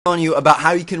Telling you about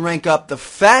how you can rank up the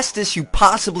fastest you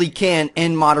possibly can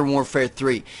in Modern Warfare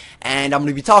 3. And I'm going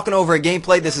to be talking over a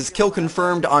gameplay. This is Kill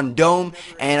Confirmed on Dome,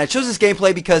 and I chose this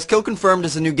gameplay because Kill Confirmed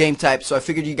is a new game type, so I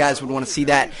figured you guys would want to see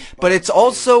that. But it's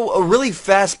also a really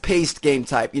fast-paced game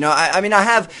type. You know, I mean, I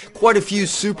have quite a few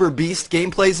super beast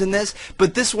gameplays in this,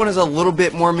 but this one is a little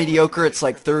bit more mediocre. It's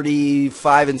like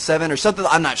 35 and 7 or something.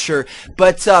 I'm not sure.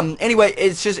 But anyway,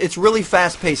 it's really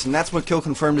fast-paced, and that's what Kill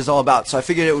Confirmed is all about. So I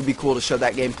figured it would be cool to show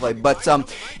that gameplay. But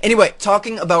anyway,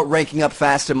 talking about ranking up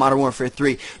fast in Modern Warfare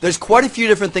 3, there's quite a few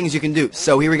different things you can do.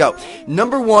 So here we go.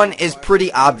 Number one is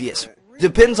pretty obvious.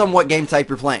 Depends on what game type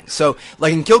you're playing. So,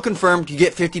 like in Kill Confirmed, you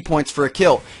get 50 points for a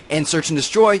kill. In Search and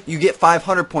Destroy, you get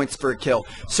 500 points for a kill.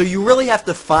 So you really have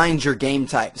to find your game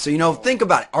type. So, you know, think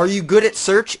about it. Are you good at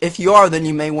Search? If you are, then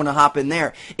you may want to hop in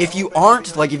there. If you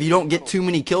aren't, like if you don't get too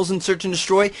many kills in Search and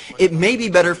Destroy, it may be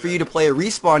better for you to play a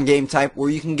respawn game type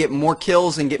where you can get more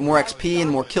kills and get more XP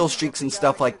and more kill streaks and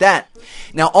stuff like that.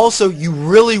 Now, also, you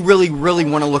really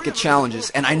want to look at challenges.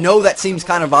 And I know that seems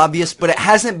kind of obvious, but it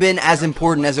hasn't been as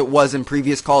important as it was in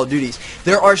previous Call of Duties.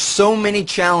 There are so many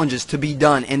challenges to be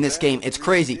done in this game. It's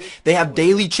crazy. They have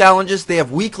daily challenges, they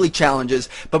have weekly challenges,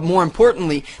 but more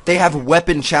importantly, they have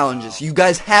weapon challenges. You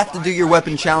guys have to do your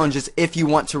weapon challenges if you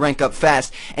want to rank up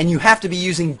fast, and you have to be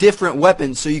using different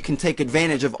weapons so you can take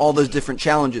advantage of all those different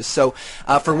challenges. So,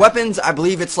 for weapons, I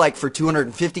believe it's like for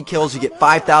 250 kills, you get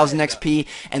 5,000 XP,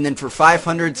 and then for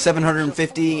 500,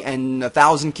 750, and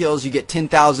 1,000 kills, you get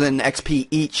 10,000 XP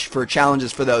each for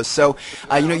challenges for those. So,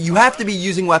 you know, you have to be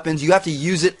using weapons. You have to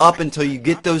use it up until you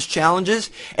get those challenges,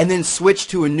 and then switch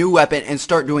to a new weapon and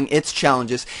start doing its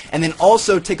challenges. And then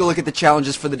also take a look at the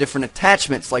challenges for the different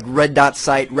attachments, like red dot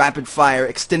sight, rapid fire,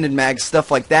 extended mag,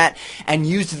 stuff like that, and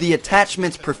use the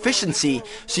attachments proficiency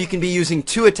so you can be using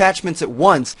 2 attachments at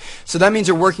once. So that means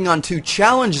you're working on 2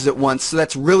 challenges at once, so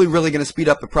that's really going to speed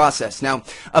up the process. Now,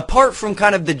 apart from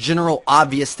kind of the general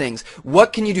obvious things,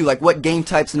 what can you do? Like, what game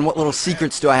types and what little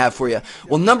secrets do I have for you?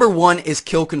 Well, number one is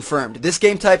Kill Confirmed. This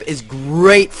game type is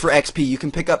great for XP. You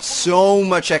can pick up so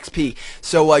much XP.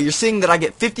 So you're seeing that I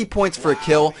get 50 points for a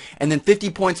kill, and then 50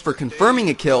 points for confirming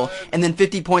a kill, and then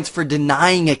 50 points for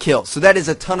denying a kill. So that is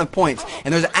a ton of points.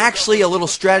 And there's actually a little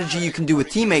strategy you can do with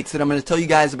teammates that I'm going to tell you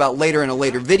guys about later in a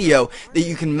later video that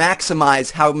you can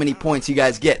maximize how many points you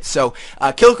guys get. So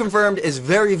Kill Confirmed is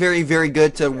very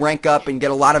good to rank up and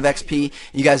get a lot of XP.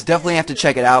 You guys definitely have to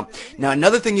check it out. Now,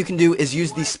 another thing you can do is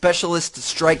use the Specialist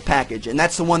Strike package, and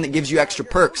that's the one that gives you extra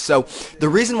perks. So the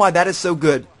reason why that is so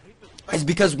good is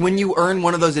because when you earn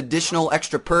one of those additional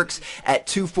extra perks at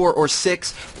 2, 4, or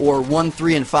 6, or 1,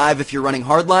 3, and 5 if you're running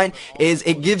hardline, is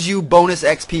it gives you bonus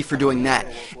XP for doing that.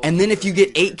 And then if you get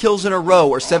 8 kills in a row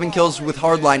or 7 kills with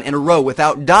hardline in a row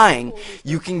without dying,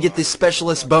 you can get this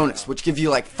specialist bonus, which gives you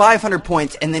like 500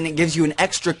 points, and then it gives you an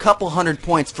extra couple hundred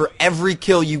points for every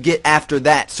kill you get after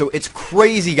that. So it's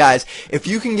crazy, guys. If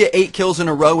you can get 8 kills in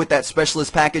a row with that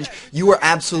specialist package, you are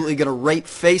absolutely going to rape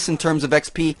face in terms of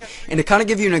XP. And to kind of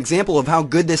give you an example of how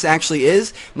good this actually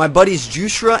is, my buddies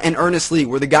Jushra and Ernest Lee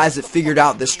were the guys that figured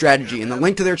out this strategy, and the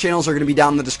link to their channels are going to be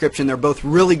down in the description. They're both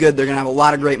really good. They're going to have a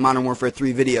lot of great Modern Warfare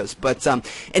 3 videos. But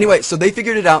anyway, so they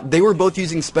figured it out. They were both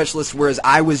using Specialists, whereas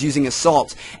I was using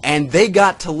Assault, and they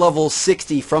got to level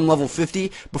 60 from level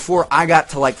 50 before I got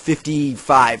to like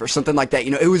 55 or something like that.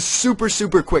 You know, it was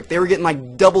super quick. They were getting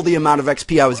like double the amount of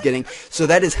XP I was getting, so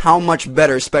that is how much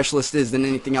better Specialist is than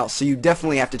anything else. So you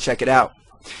definitely have to check it out.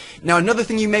 Now, another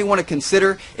thing you may want to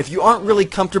consider, if you aren't really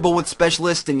comfortable with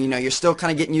Specialist and, you know, you're still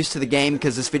kind of getting used to the game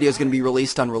because this video is going to be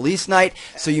released on release night,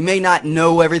 so you may not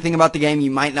know everything about the game,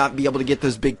 you might not be able to get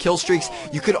those big kill streaks,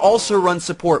 you could also run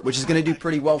Support, which is going to do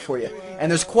pretty well for you. And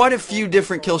there's quite a few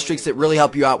different kill streaks that really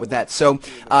help you out with that. So,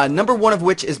 number one of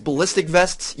which is Ballistic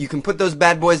Vests. You can put those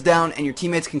bad boys down and your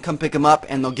teammates can come pick them up,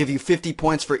 and they'll give you 50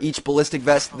 points for each Ballistic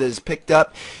Vest that is picked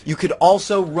up. You could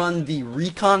also run the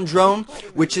Recon Drone,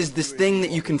 which is this thing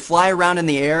that you can fly around in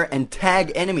the air and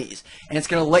tag enemies, and it's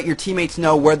going to let your teammates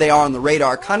know where they are on the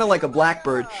radar, kind of like a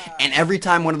Blackbird, and every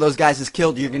time one of those guys is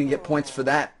killed, you're going to get points for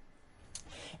that.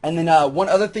 And then one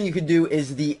other thing you could do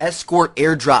is the Escort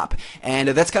Airdrop, and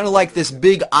that's kind of like this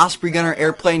big Osprey Gunner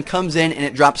airplane comes in and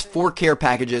it drops 4 care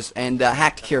packages and a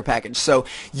hacked care package. So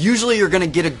usually you're going to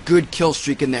get a good kill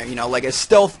streak in there, you know, like a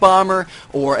stealth bomber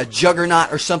or a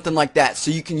Juggernaut or something like that. So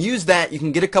you can use that, you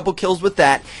can get a couple kills with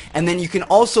that, and then you can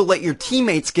also let your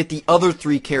teammates get the other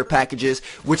 3 care packages,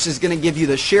 which is going to give you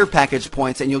the share package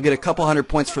points, and you'll get a couple hundred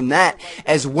points from that,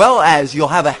 as well as you'll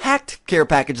have a hacked care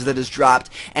package that is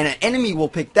dropped, and an enemy will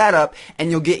pick that up,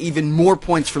 and you'll get even more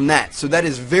points from that. So that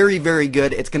is very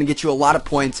good. It's going to get you a lot of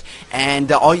points, and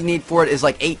all you need for it is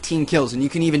like 18 kills, and you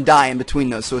can even die in between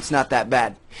those, so it's not that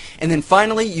bad. And then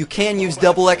finally, you can use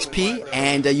double XP,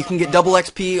 and you can get double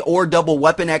XP or double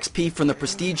weapon XP from the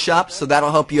Prestige shop, so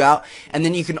that'll help you out. And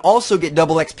then you can also get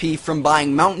double XP from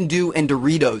buying Mountain Dew and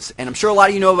Doritos. And I'm sure a lot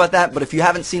of you know about that, but if you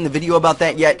haven't seen the video about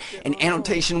that yet, an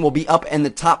annotation will be up in the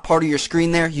top part of your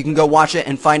screen there. You can go watch it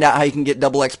and find out how you can get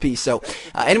double XP. So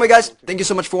anyway, guys, thank you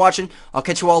so much for watching. I'll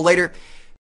catch you all later.